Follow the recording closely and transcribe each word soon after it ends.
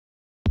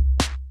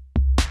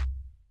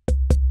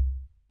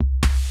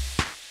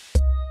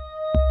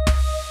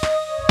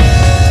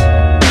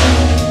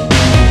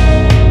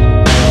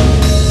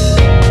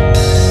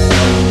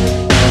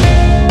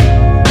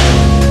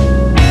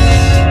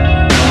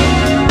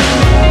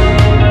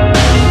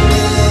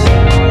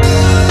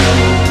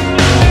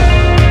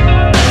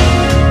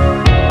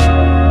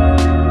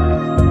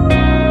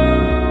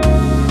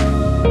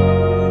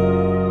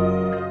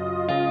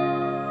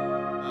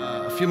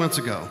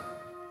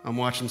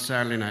watching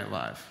Saturday Night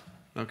Live,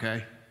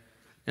 okay?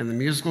 And the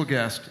musical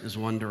guest is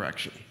One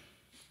Direction.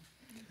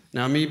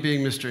 Now, me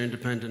being Mr.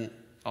 Independent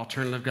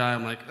alternative guy,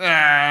 I'm like,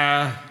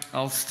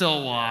 I'll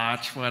still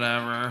watch,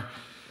 whatever.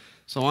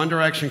 So One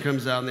Direction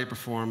comes out and they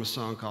perform a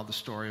song called The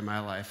Story of My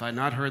Life. I had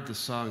not heard the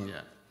song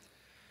yet.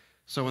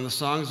 So when the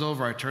song's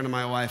over, I turn to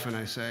my wife and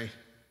I say,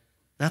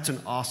 that's an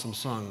awesome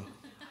song.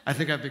 I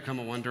think I've become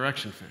a One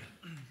Direction fan.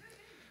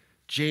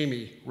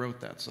 Jamie wrote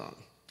that song,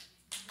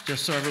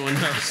 just so everyone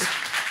knows.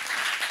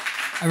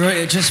 I wrote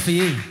it just for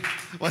you.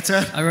 What's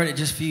that? I wrote it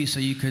just for you so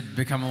you could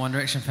become a One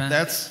Direction fan.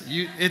 It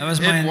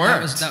worked.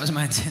 worked. That was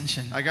my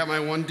intention. I got my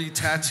 1D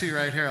tattoo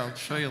right here. I'll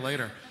show you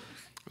later.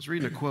 I was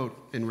reading a quote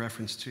in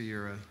reference to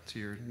your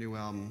new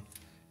album.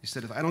 You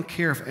said, I don't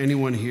care if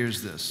anyone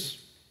hears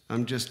this.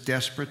 I'm just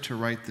desperate to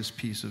write this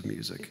piece of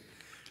music.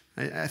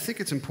 I think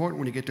it's important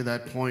when you get to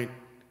that point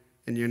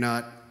and you're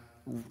not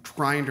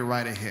trying to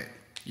write a hit.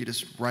 You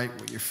just write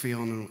what you're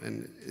feeling.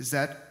 And is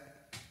that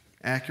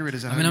accurate?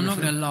 Is that I'm not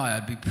going to lie.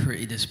 I'd be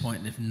pretty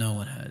disappointed if no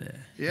one heard it.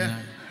 Yeah, you know?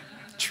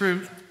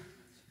 True.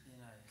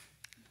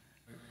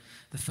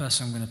 The first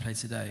song I'm going to play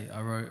today,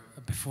 I wrote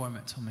before I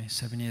met Tommy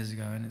 7 years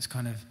ago, and it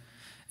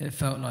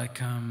felt like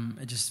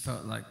it just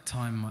felt like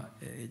time.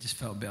 It just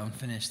felt a bit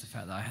unfinished. The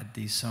fact that I had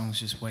these songs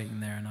just waiting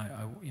there, and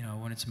I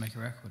wanted to make a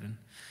record, and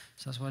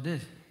so that's what I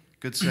did.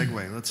 Good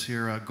segue. Let's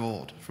hear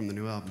Gold from the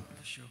new album.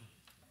 For sure.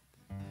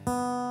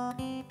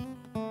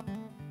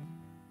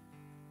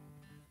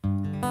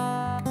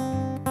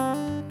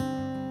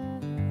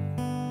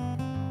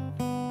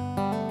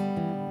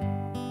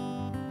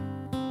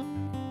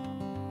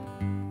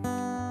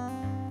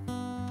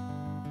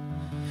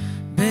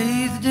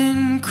 Bathed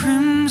in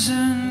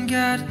crimson,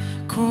 got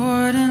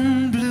caught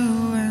in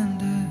blue,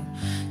 and I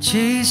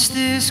chased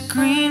this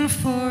green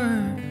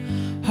for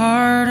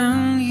hard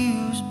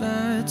unused.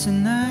 But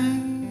tonight,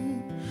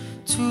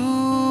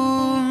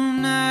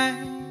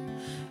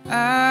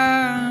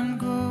 I'm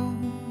gold.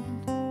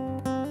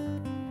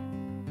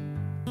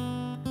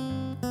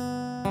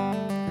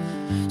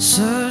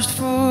 Searched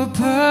for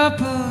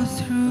purple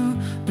through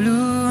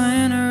blue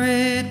and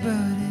red,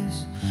 but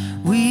as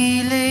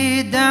we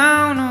lay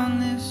down on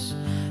this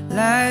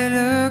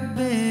lilac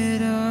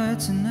bed,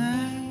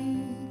 tonight,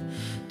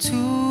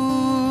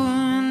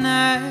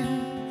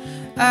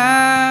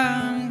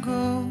 I'm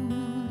gold.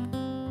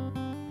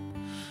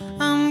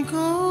 I'm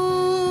gold.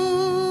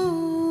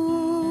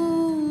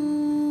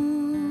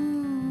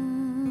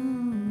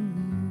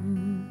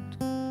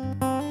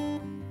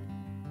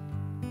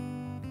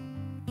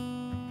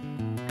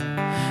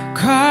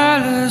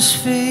 Colors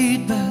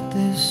fade, but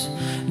this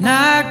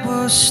night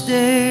will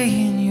stay.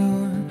 In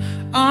your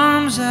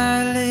arms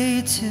I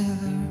lay till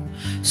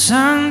the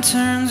sun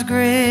turns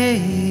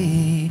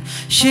gray.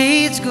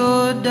 Shades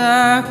go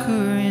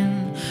darker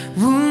and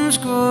rooms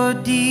go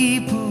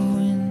deeper.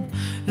 When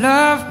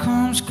love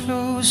comes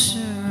closer,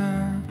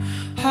 our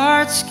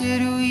hearts get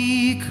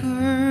weaker.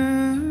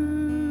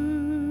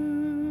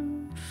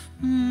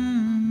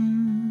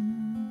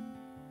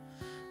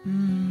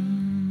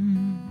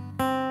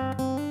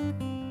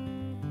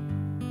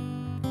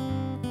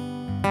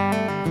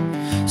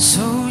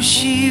 So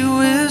she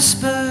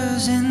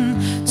whispers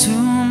into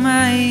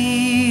my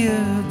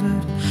ear,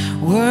 but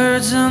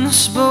words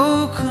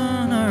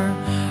unspoken are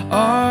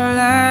all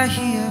I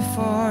hear.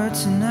 For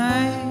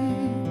tonight,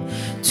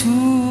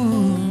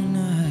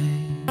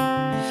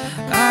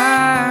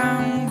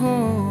 I'm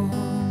gold.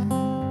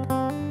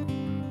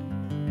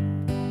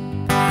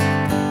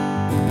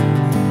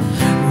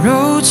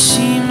 Roads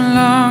seem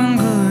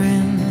longer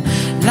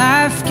and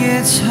life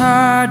gets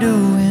harder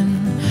when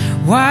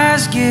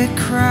wires get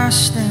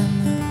crossed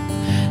and the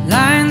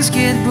lines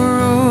get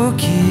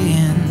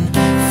broken.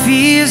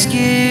 Fears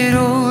get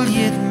old,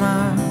 yet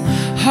my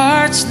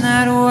heart's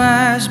not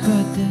wise.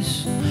 But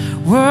this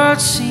world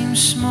seems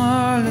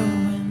smaller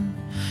when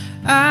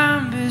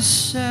I'm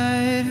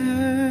beside her.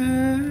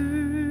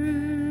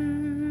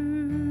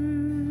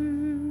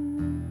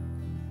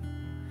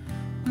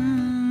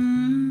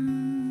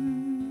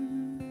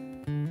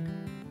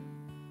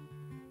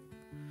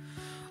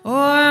 Oh,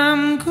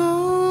 I'm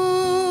gold.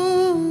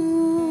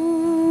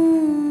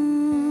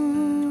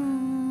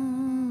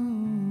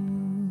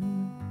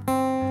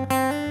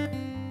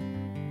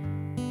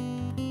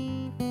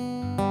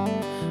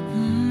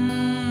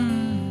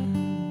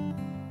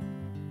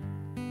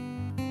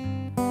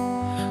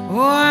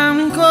 Oh,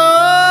 I'm gold.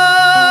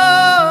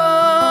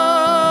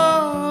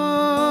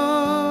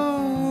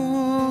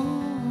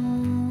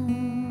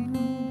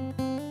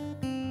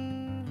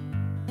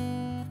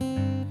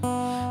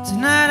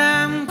 Tonight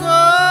I'm gold.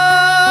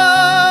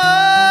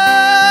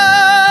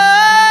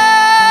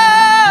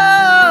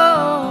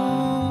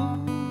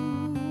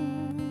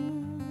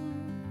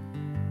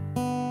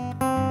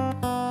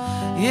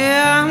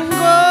 Yeah, I'm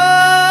gold.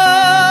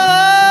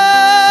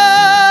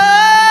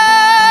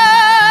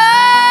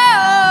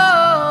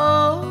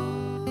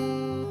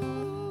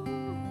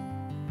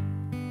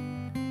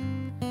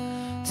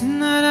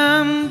 Tonight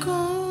I'm gold.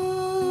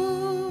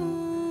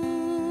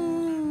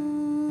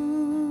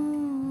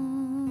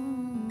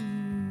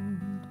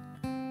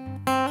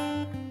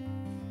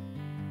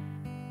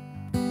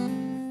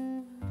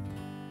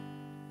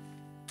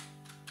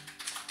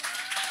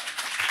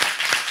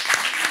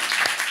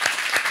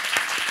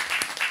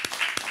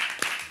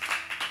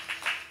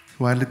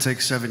 Why did it take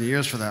 7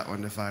 years for that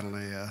one to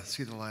finally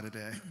see the light of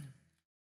day?